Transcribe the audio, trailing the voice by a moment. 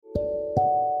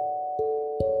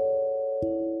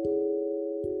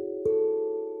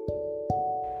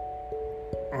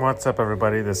What's up,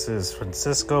 everybody? This is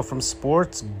Francisco from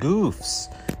Sports GOOFS.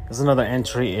 There's another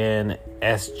entry in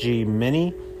SG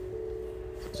Mini.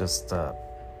 Just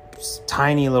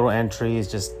tiny little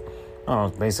entries,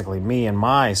 basically me and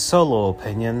my solo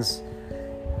opinions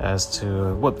as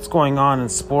to what's going on in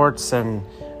sports, and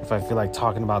if I feel like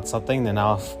talking about something, then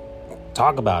I'll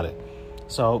talk about it.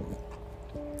 So,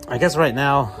 I guess right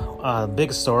now, the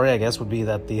big story, I guess, would be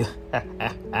that the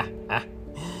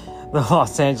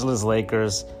Los Angeles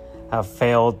Lakers have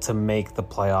failed to make the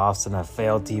playoffs and have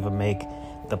failed to even make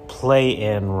the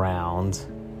play-in round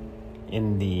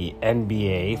in the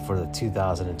NBA for the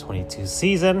 2022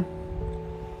 season.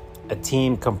 A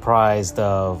team comprised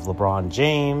of LeBron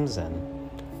James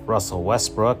and Russell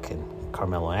Westbrook and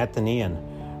Carmelo Anthony and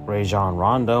Rajon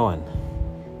Rondo and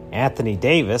Anthony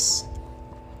Davis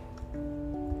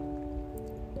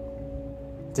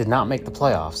did not make the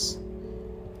playoffs.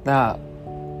 Now,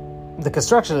 the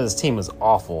construction of this team was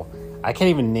awful. I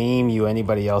can't even name you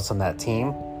anybody else on that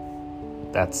team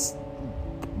that's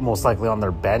most likely on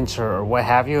their bench or what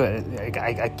have you.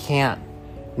 I can't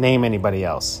name anybody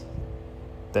else.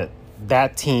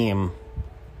 That team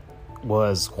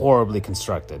was horribly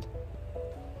constructed.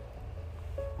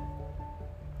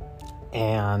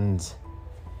 And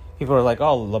people are like,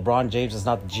 oh, LeBron James is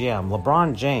not the GM.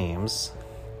 LeBron James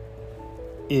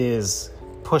is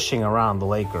pushing around the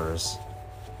Lakers.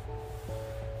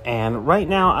 And right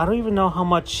now, I don't even know how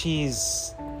much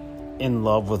he's in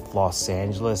love with Los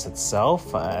Angeles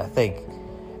itself. I think,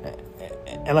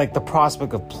 and like the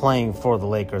prospect of playing for the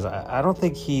Lakers, I don't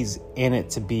think he's in it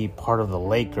to be part of the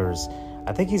Lakers.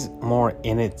 I think he's more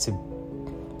in it to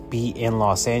be in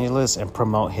Los Angeles and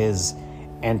promote his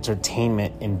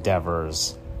entertainment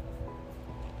endeavors.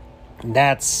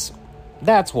 That's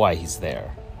why he's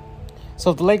there. So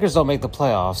if the Lakers don't make the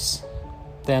playoffs,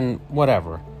 then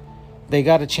whatever. They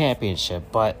got a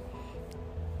championship, but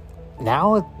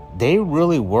now they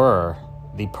really were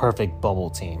the perfect bubble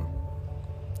team.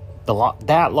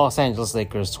 That Los Angeles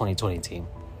Lakers 2020 team.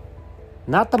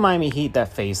 Not the Miami Heat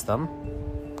that faced them,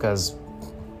 because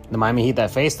the Miami Heat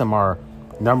that faced them are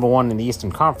number one in the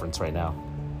Eastern Conference right now.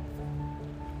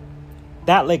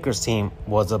 That Lakers team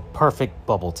was a perfect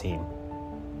bubble team.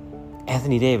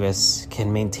 Anthony Davis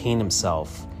can maintain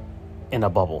himself in a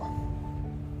bubble.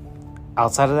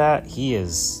 Outside of that,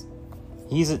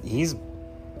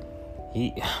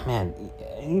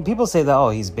 people say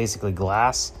that, he's basically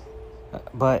glass,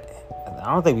 but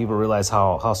I don't think people realize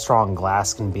how strong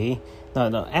glass can be.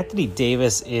 No, Anthony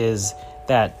Davis is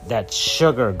that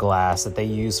sugar glass that they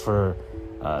use for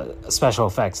special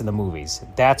effects in the movies.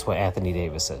 That's what Anthony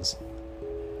Davis is.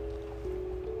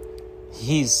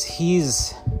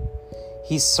 He's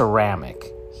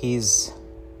ceramic. He's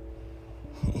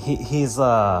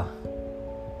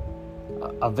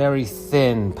a very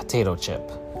thin potato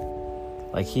chip.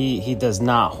 Like he does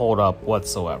not hold up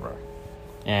whatsoever.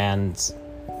 And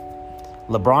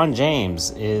LeBron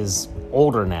James is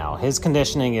older now. His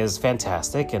conditioning is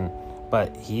fantastic,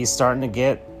 but he's starting to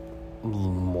get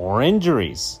more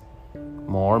injuries,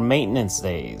 more maintenance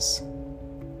days.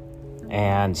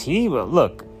 And he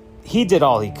did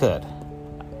all he could.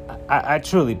 I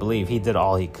truly believe he did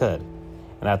all he could.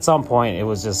 And at some point it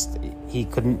was just he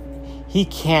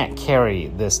can't carry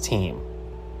this team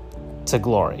to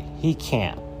glory. He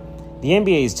can't. The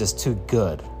NBA is just too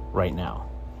good right now.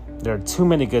 There are too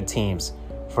many good teams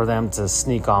for them to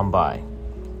sneak on by.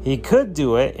 He could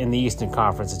do it in the Eastern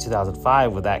Conference in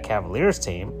 2005 with that Cavaliers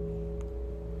team.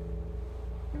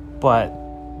 But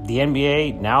the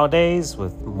NBA nowadays,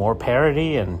 with more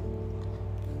parity and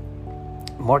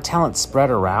more talent spread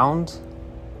around,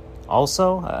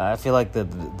 also, I feel like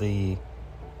the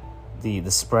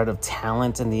spread of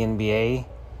talent in the NBA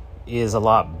is a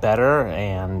lot better,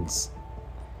 and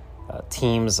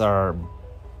teams are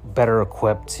better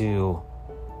equipped to,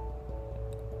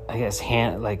 I guess,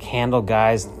 handle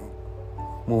guys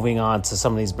moving on to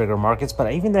some of these bigger markets.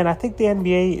 But even then, I think the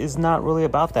NBA is not really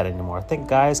about that anymore. I think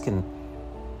guys can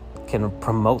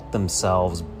promote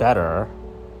themselves better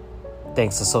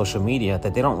thanks to social media,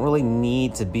 that they don't really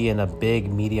need to be in a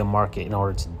big media market in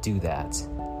order to do that.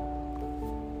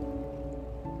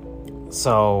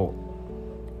 So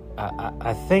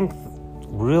I think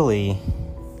really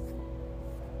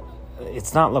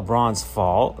it's not LeBron's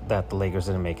fault that the Lakers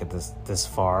didn't make it this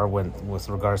far with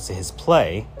regards to his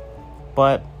play,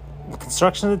 but the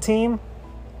construction of the team,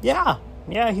 yeah,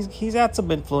 he's had some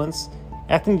influence.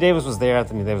 Anthony Davis was there.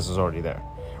 Anthony Davis was already there.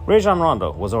 Rajon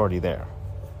Rondo was already there.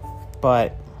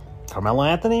 But Carmelo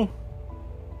Anthony,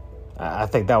 I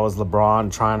think that was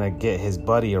LeBron trying to get his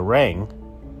buddy a ring,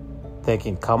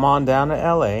 thinking, come on down to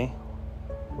LA.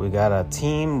 We got a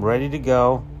team ready to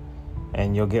go,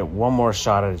 and you'll get one more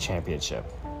shot at a championship.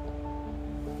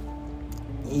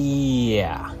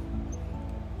 Yeah.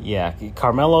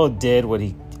 Carmelo did what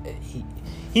he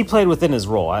played within his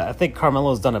role. I think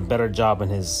Carmelo's done a better job in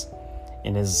his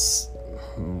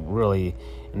really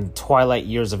in the twilight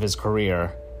years of his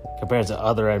career compared to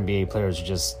other NBA players who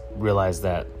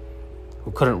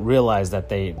couldn't realize that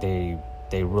they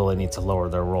really need to lower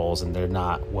their roles and they're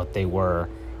not what they were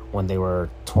when they were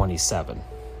 27.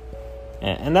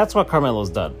 And that's what Carmelo's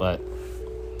done. But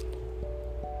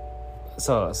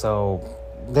so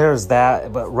there's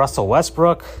that. But Russell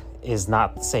Westbrook is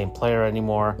not the same player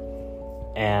anymore.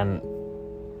 And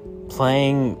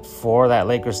playing for that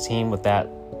Lakers team with that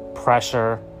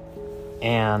pressure,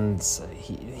 and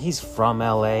he's from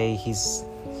LA.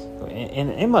 And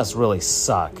it must really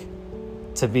suck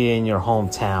to be in your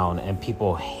hometown and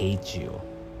people hate you.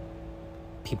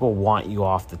 People want you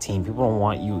off the team. People don't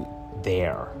want you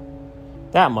there.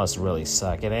 That must really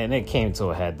suck. And it came to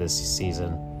a head this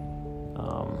season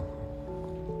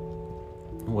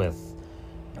with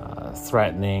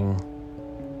threatening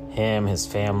him, his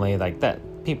family. Like that,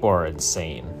 people are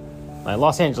insane. Like,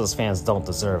 Los Angeles fans don't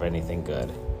deserve anything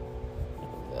good.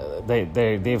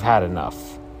 They've had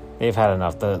enough. They've had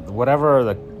enough.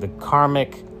 The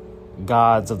karmic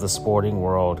gods of the sporting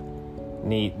world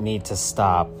need to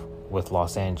stop with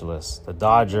Los Angeles. The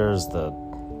Dodgers, the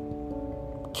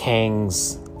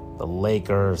Kings, the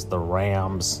Lakers, the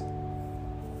Rams,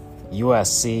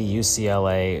 USC,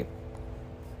 UCLA.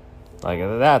 Like,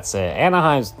 that's it.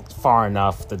 Anaheim's far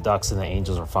enough. The Ducks and the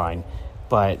Angels are fine,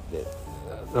 but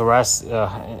the rest,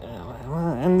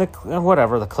 and the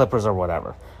Clippers or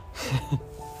whatever.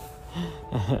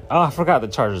 Oh, I forgot the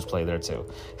Chargers play there too.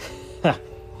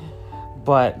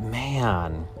 But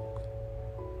man,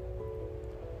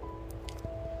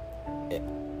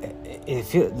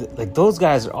 if like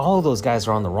all of those guys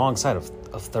are on the wrong side of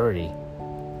 30.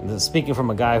 Speaking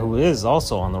from a guy who is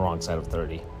also on the wrong side of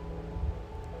 30.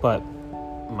 But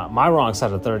my wrong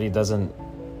side of 30 doesn't.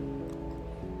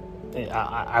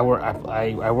 I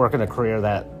work in a career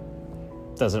that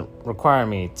doesn't require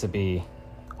me to be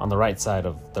on the right side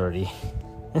of 30.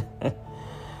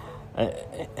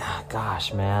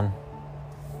 Gosh, man,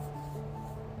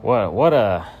 what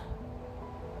a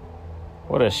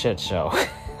shit show.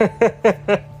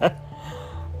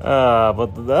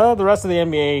 But the rest of the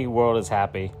NBA world is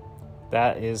happy.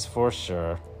 That is for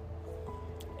sure.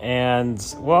 And,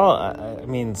 well, I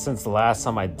mean, since the last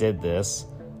time I did this,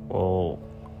 we'll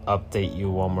update you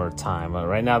one more time.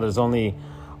 Right now, there's only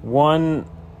one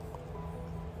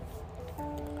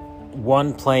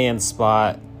play-in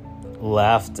spot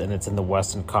left, and it's in the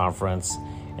Western Conference.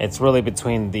 It's really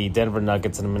between the Denver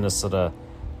Nuggets and the Minnesota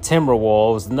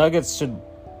Timberwolves. The Nuggets should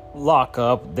lock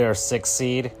up their 6th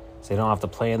seed, so they don't have to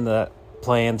play in the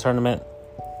play-in tournament.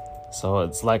 So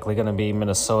it's likely going to be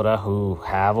Minnesota, who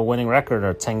have a winning record,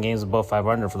 are 10 games above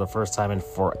 500 for the first time in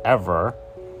forever.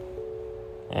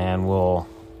 And will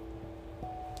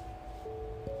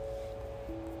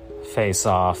face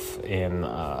off in,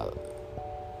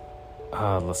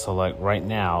 so like right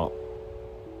now,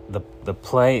 the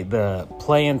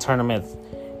play-in tournament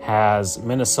has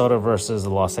Minnesota versus the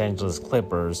Los Angeles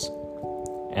Clippers,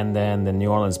 and then the New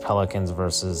Orleans Pelicans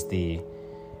versus the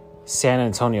San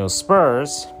Antonio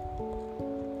Spurs.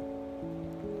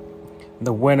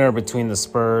 The winner between the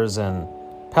Spurs and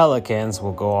Pelicans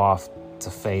will go off to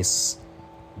face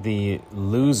the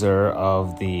loser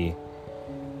of the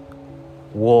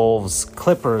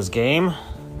Wolves-Clippers game.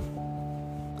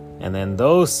 And then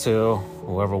those two,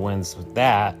 whoever wins with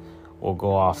that, will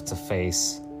go off to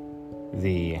face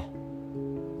the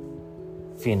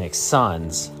Phoenix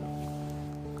Suns.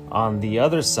 On the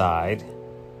other side,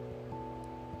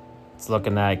 it's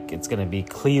looking like it's going to be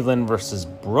Cleveland versus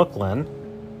Brooklyn.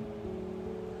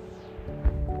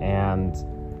 And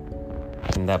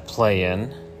in that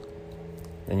play-in,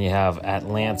 then you have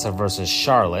Atlanta versus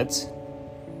Charlotte.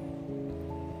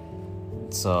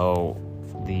 So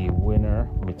the winner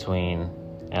between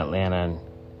Atlanta and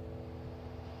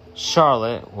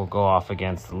Charlotte will go off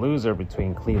against the loser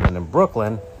between Cleveland and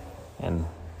Brooklyn. And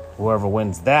whoever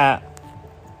wins that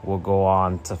will go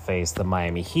on to face the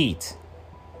Miami Heat.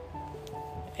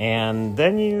 And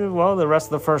then the rest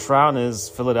of the first round is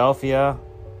Philadelphia,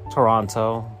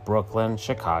 Toronto, Brooklyn,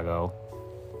 Chicago,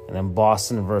 and then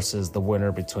Boston versus the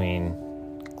winner between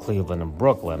Cleveland and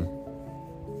Brooklyn.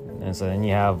 And so then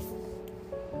you have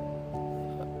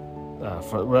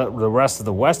for the rest of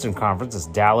the Western Conference is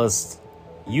Dallas,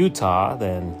 Utah,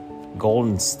 then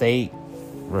Golden State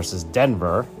versus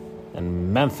Denver,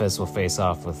 and Memphis will face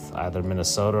off with either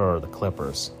Minnesota or the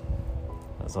Clippers.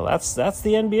 So that's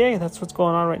the NBA. That's what's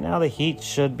going on right now. The Heat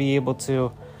should be able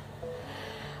to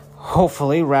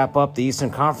hopefully wrap up the Eastern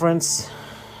Conference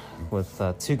with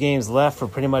 2 games left for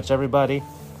pretty much everybody.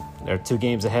 They're 2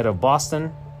 games ahead of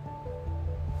Boston.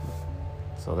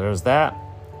 So there's that.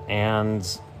 And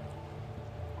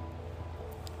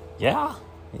yeah,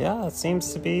 it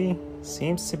seems to be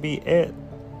it.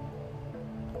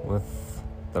 With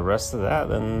the rest of that,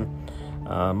 then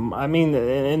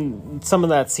and some of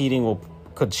that seeding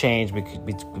could change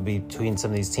between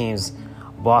some of these teams.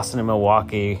 Boston and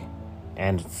Milwaukee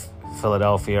and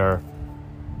Philadelphia are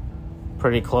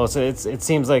pretty close. It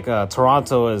seems like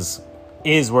Toronto is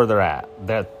where they're at.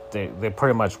 That they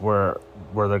pretty much where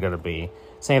they're going to be.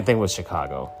 Same thing with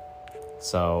Chicago.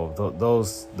 So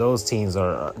those teams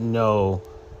know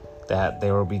that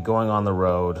they will be going on the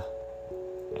road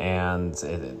and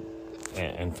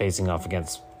facing off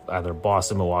against either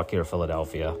Boston, Milwaukee, or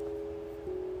Philadelphia.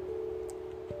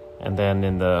 And then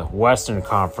in the Western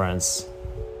Conference,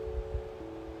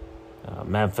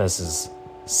 Memphis is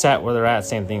set where they're at.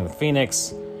 Same thing with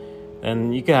Phoenix.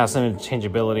 And you can have some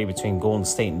interchangeability between Golden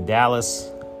State and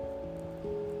Dallas.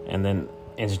 And then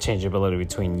interchangeability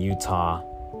between Utah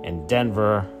and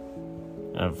Denver.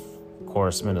 And of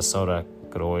course, Minnesota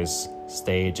could always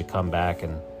stage a comeback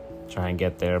and try and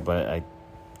get there. But I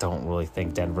don't really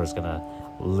think Denver's going to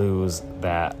lose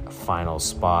that final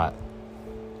spot.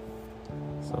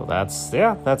 So that's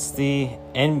the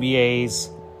NBA's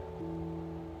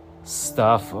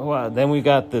stuff. Well, then we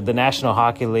got the National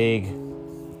Hockey League.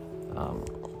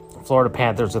 Florida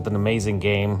Panthers with an amazing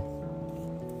game,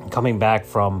 coming back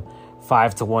from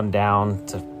 5-1 down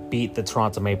to beat the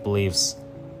Toronto Maple Leafs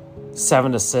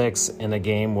 7-6 in a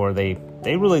game where they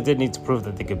really did need to prove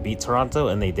that they could beat Toronto,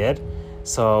 and they did.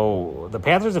 So the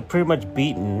Panthers have pretty much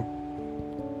beaten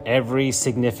every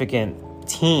significant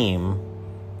team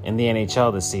in the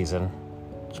NHL this season.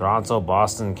 Toronto,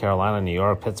 Boston, Carolina, New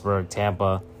York, Pittsburgh,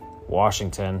 Tampa,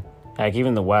 Washington. Heck,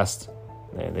 even the West,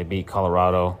 they beat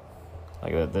Colorado.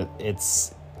 Like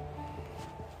it's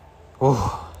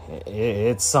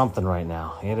something right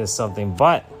now. It is something,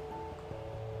 but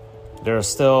there are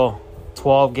still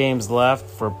 12 games left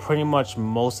for pretty much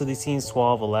most of these teams,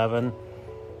 12, 11,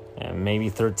 and maybe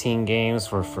 13 games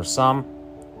for some.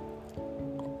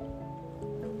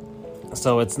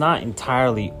 So it's not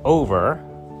entirely over.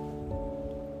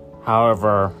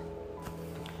 However,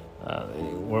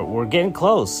 we're getting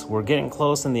close. We're getting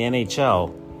close in the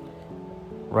NHL.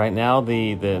 Right now,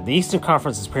 the Eastern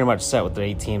Conference is pretty much set with the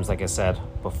 8 teams, like I said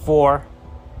before.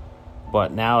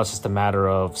 But now it's just a matter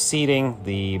of seeding.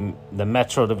 The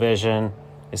Metro Division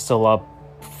is still up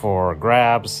for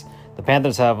grabs. The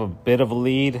Panthers have a bit of a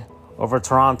lead over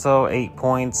Toronto, 8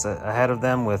 points ahead of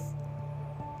them with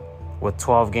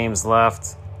 12 games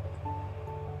left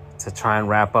to try and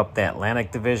wrap up the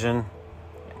Atlantic Division.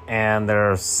 And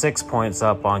they're 6 points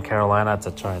up on Carolina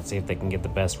to try and see if they can get the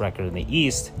best record in the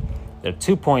East. They're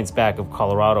 2 points back of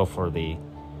Colorado for the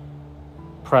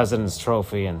President's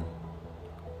Trophy and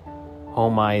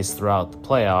home ice throughout the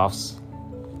playoffs.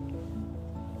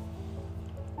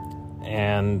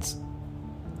 And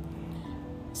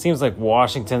it seems like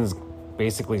Washington's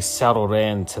basically settled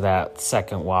into that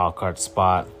second wildcard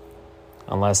spot,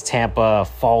 unless Tampa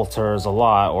falters a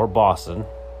lot, or Boston.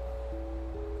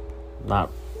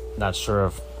 Not sure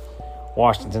if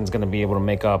Washington's going to be able to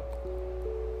make up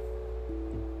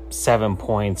 7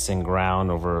 points in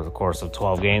ground over the course of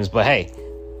 12 games. But hey,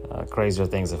 crazier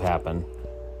things have happened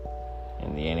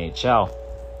in the NHL.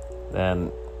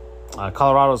 Then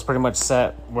Colorado's pretty much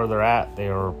set where they're at. They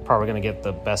are probably going to get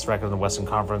the best record in the Western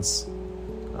Conference.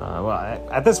 Well,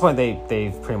 at this point,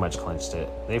 they've pretty much clinched it.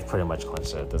 They've pretty much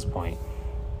clinched it at this point.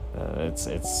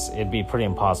 It'd be pretty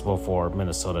impossible for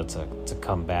Minnesota to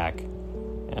come back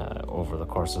over the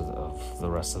course of the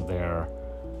rest of their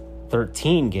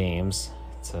 13 games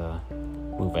to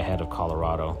move ahead of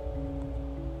Colorado.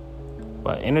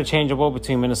 But interchangeable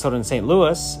between Minnesota and St.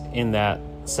 Louis in that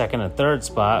second and third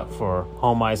spot for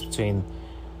home ice between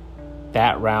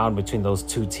that round between those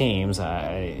two teams.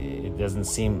 It doesn't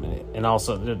seem... And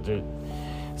also,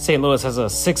 St. Louis has a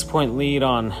 6-point lead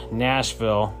on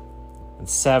Nashville and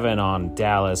 7 on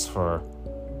Dallas for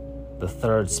the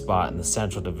third spot in the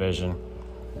Central Division.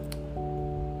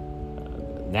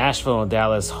 Nashville and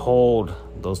Dallas hold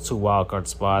those 2 wildcard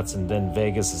spots, and then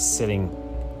Vegas is sitting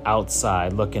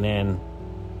outside looking in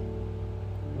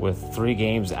with 3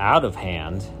 games out of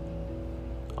hand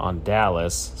on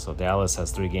Dallas. So Dallas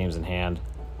has 3 games in hand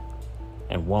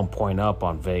and 1 point up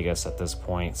on Vegas at this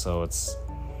point. So it's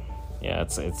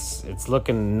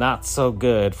looking not so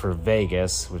good for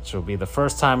Vegas, which will be the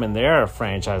first time in their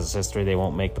franchise's history they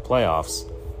won't make the playoffs.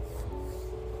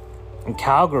 And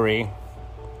Calgary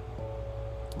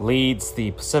leads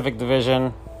the Pacific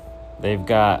Division. They've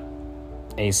got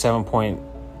a 7-point,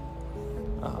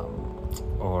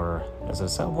 or is it a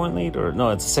 7-point lead? Or no,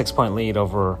 it's a 6-point lead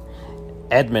over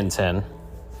Edmonton.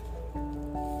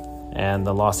 And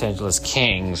the Los Angeles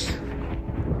Kings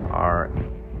are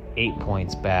 8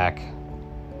 points back.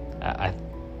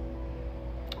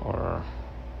 Or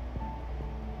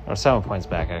 7 points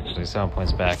back, actually. 7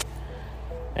 points back.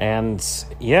 And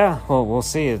yeah, well, we'll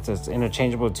see. It's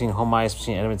interchangeable between home ice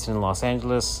between Edmonton and Los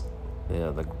Angeles.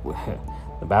 The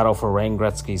battle for Wayne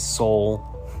Gretzky's soul,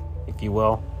 if you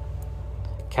will.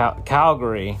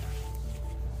 Calgary,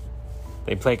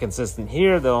 they play consistent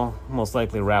here. They'll most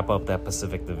likely wrap up that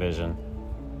Pacific Division.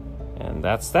 And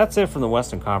that's it from the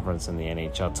Western Conference in the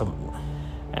NHL.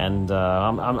 And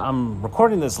I'm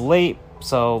recording this late,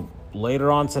 so later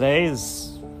on today is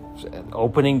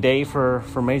opening day for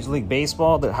Major League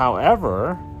Baseball.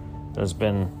 However, there's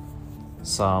been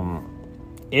some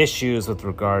issues with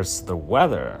regards to the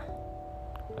weather,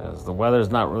 as the weather's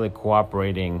not really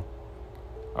cooperating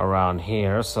around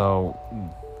here. So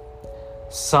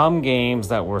some games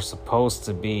that were supposed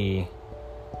to be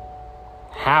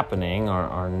happening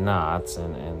are not.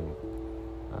 And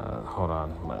hold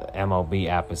on, my MLB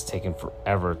app is taking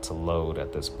forever to load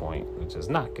at this point, which is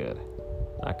not good.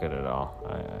 Not good at all.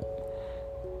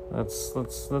 Let's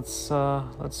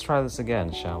try this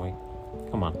again, shall we?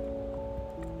 Come on.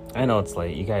 I know it's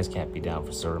late. You guys can't be down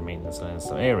for server maintenance.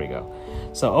 So here we go.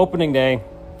 So opening day.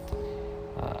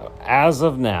 As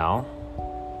of now,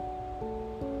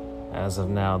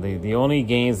 the only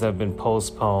games that have been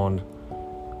postponed,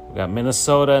 we got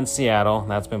Minnesota and Seattle.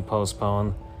 That's been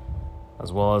postponed,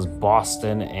 as well as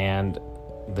Boston and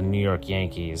the New York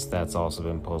Yankees. That's also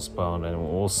been postponed, and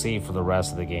we'll see for the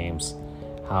rest of the games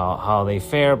how they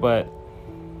fare. But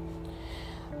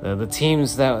the team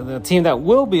that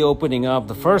will be opening up,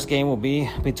 the first game will be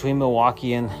between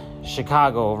Milwaukee and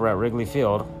Chicago over at Wrigley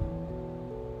Field.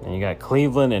 And you got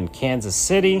Cleveland and Kansas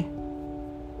City,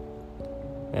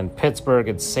 and Pittsburgh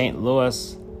and St.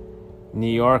 Louis,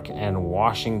 New York and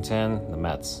Washington, the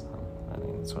Mets. I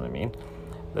think that's what I mean.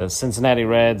 The Cincinnati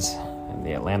Reds and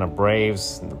the Atlanta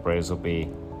Braves. And the Braves will be,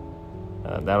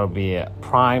 that'll be at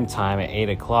prime time at 8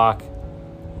 o'clock.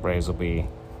 The Braves will be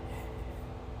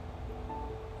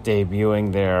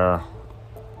debuting their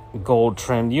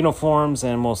gold-trimmed uniforms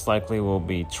and most likely will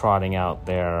be trotting out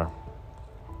their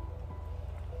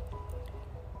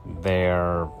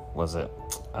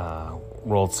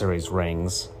World Series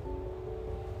rings.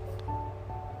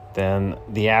 Then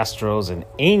the Astros and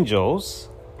Angels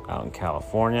out in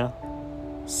California,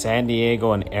 San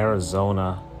Diego and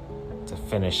Arizona to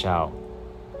finish out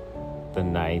the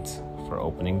night for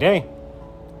opening day.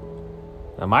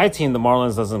 Now my team, the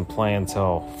Marlins, doesn't play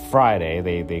until Friday.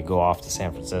 They go off to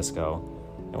San Francisco,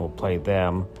 and we'll play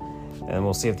them. And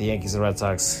we'll see if the Yankees and Red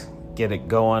Sox get it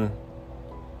going.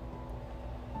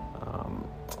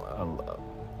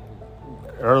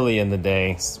 Early in the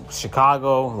day,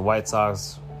 Chicago, the White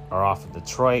Sox are off in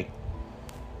Detroit.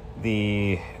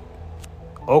 The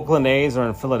Oakland A's are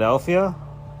in Philadelphia.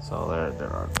 So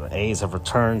the A's have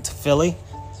returned to Philly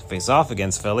to face off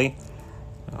against Philly.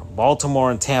 Baltimore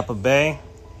and Tampa Bay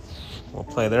will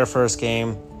play their first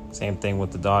game. Same thing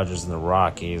with the Dodgers and the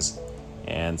Rockies.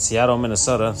 And Seattle,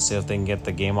 Minnesota, see if they can get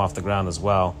the game off the ground as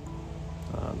well.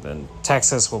 Then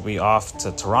Texas will be off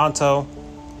to Toronto.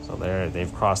 So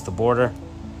they've crossed the border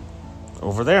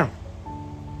over there.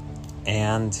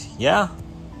 And yeah,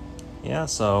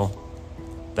 so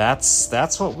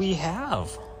that's what we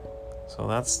have. So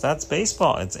that's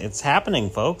baseball. It's happening,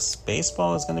 folks.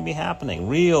 Baseball is going to be happening.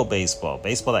 Real baseball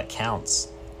that counts,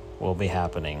 will be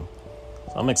happening.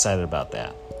 So I'm excited about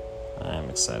that.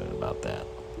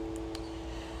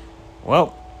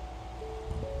 Well,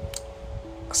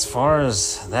 as far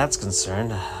as that's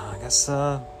concerned, I guess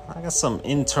I got some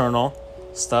internal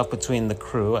stuff between the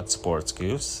crew at Sports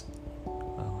Goofs.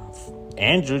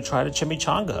 Andrew tried a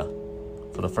chimichanga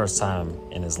for the first time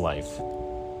in his life,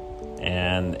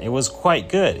 and it was quite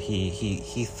good.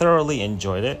 He thoroughly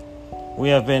enjoyed it. We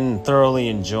have been thoroughly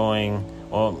enjoying,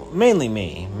 well, mainly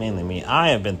me.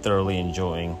 I have been thoroughly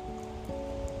enjoying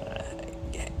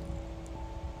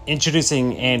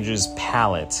introducing Andrew's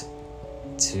palate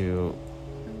to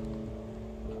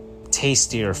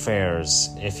tastier fares,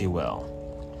 if you will.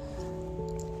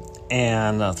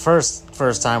 And first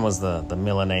time was the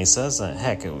Milanesas.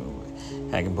 Heck,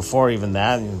 before even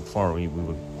that, before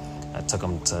I took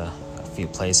him to a few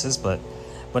places, but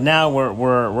now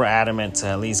we're adamant to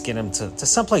at least get him to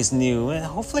someplace new. And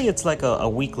hopefully it's like a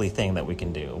weekly thing that we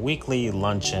can do, a weekly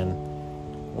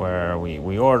luncheon where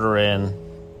we order in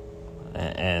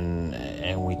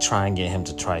and we try and get him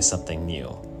to try something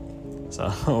new.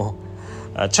 So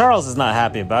Charles is not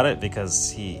happy about it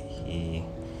because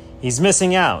he's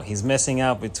missing out. He's missing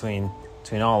out between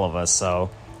all of us. So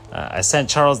I sent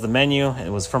Charles the menu. It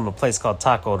was from a place called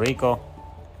Taco Rico.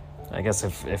 I guess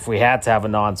if we had to have a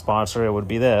non-sponsor, it would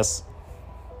be this.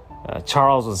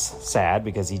 Charles was sad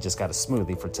because he just got a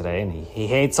smoothie for today, and he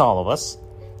hates all of us.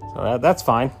 So that's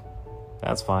fine.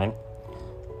 That's fine.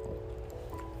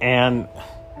 And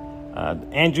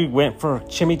Andrew went for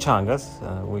chimichangas.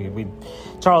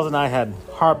 Charles and I had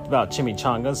harped about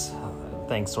chimichangas,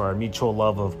 thanks to our mutual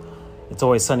love of It's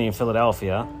Always Sunny in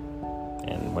Philadelphia.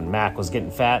 And when Mac was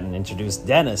getting fat and introduced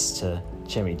Dennis to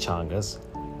chimichangas.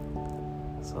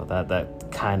 So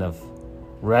that kind of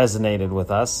resonated with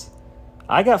us.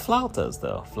 I got flautas,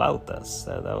 though. Flautas.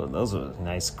 Those were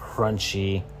nice,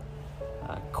 crunchy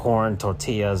corn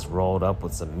tortillas rolled up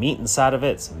with some meat inside of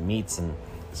it. Some meats and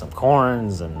some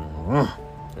corns and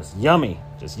just yummy.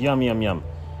 Just yum, yum, yum.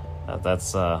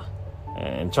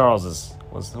 And Charles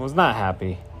was not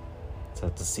happy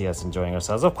to see us enjoying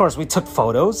ourselves. Of course, we took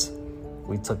photos.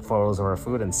 We took photos of our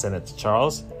food and sent it to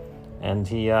Charles. And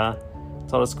he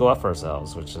told us to go up for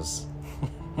ourselves, which was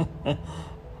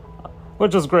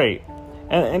great.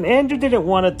 And Andrew didn't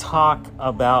want to talk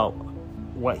about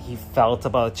what he felt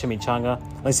about chimichanga.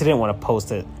 At least he didn't want to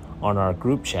post it on our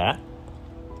group chat.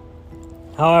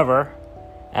 However,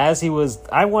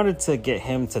 I wanted to get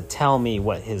him to tell me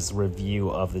what his review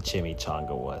of the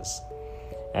chimichanga was.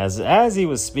 As he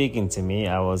was speaking to me,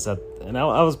 I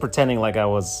was pretending like I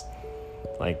was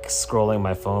like scrolling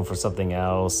my phone for something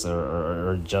else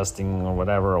or adjusting or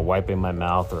whatever, or wiping my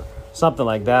mouth or something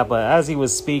like that. But as he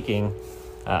was speaking,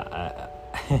 I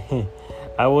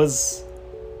was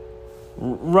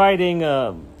writing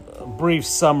a brief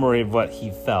summary of what he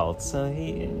felt. So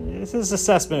his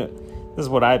assessment, this is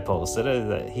what I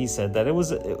posted. He said that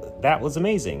that was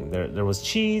amazing. There was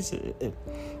cheese. It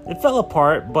fell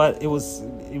apart, but it was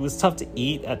tough to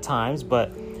eat at times.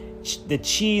 But the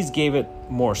cheese gave it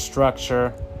more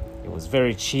structure. It was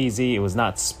very cheesy. It was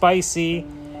not spicy.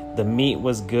 The meat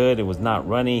was good. It was not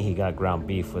runny. He got ground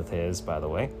beef with his, by the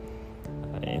way,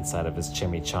 inside of his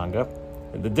chimichanga.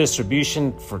 The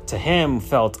distribution to him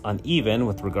felt uneven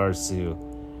with regards to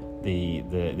the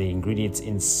ingredients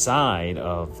inside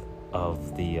of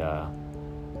the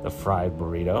fried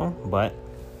burrito, but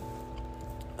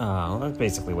that's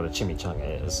basically what a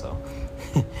chimichanga is. So,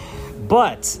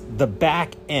 but the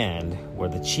back end where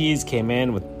the cheese came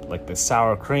in with like the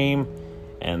sour cream,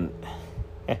 and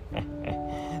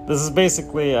this is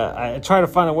basically I try to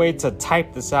find a way to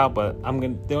type this out, but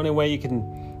the only way you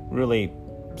can really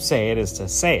say it is to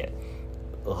say it.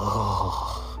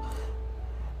 Oh,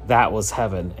 that was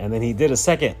heaven. And then he did a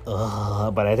second,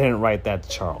 but I didn't write that to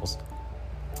Charles.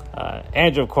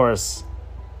 Andrew, of course,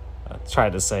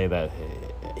 tried to say that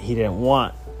he didn't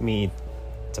want me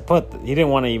to he didn't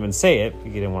want to even say it. He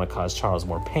didn't want to cause Charles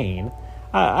more pain.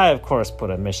 I of course, put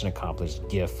a mission accomplished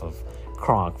gif of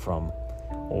Kronk from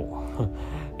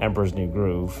Emperor's New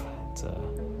Groove to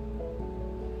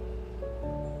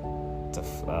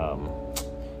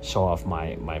show off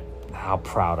my how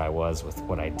proud I was with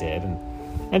what I did.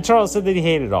 And Charles said that he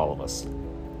hated all of us.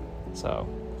 So,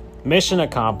 mission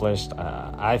accomplished.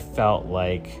 I felt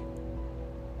like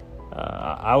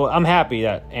I'm happy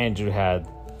that Andrew had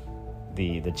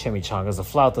the chimichangas. The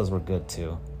flautas were good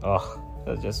too.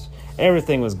 Just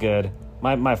everything was good.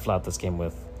 My flautas came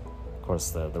with, of course,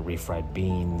 the refried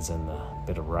beans and the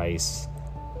bit of rice,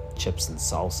 chips and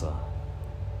salsa.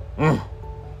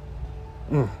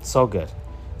 So good.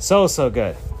 So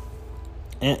good.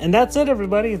 And that's it,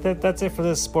 everybody. That's it for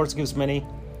this Sports Goofs Mini.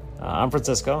 I'm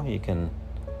Francisco. You can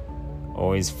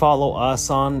always follow us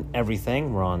on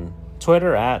everything. We're on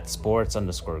Twitter at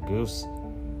sports_goofs.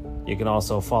 You can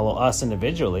also follow us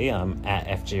individually. I'm at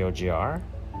FJOGR.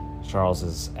 Charles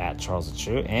is at Charles the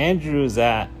True. Andrew is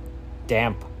at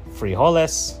Damp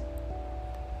Frijoles.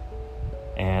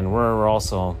 And we're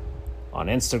also on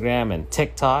Instagram and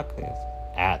TikTok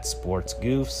at Sports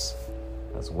Goofs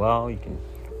as well. You can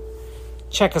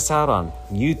check us out on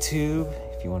YouTube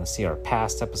if you want to see our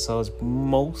past episodes.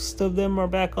 Most of them are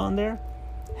back on there.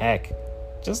 Heck,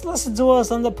 just listen to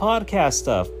us on the podcast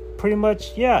stuff. Pretty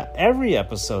much, every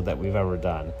episode that we've ever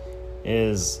done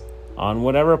is on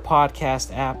whatever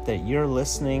podcast app that you're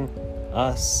listening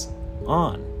us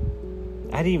on.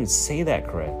 I didn't even say that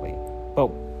correctly, but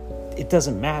it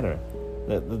doesn't matter.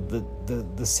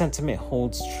 The sentiment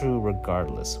holds true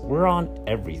regardless. We're on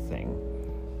everything.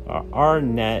 Our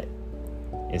net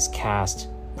is cast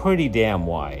pretty damn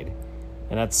wide.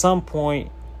 And at some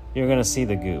point, you're going to see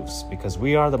the goofs, because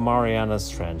we are the Marianas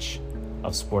Trench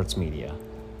of sports media.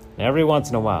 And every once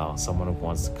in a while, someone who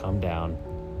wants to come down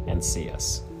and see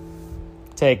us.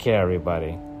 Take care,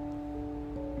 everybody.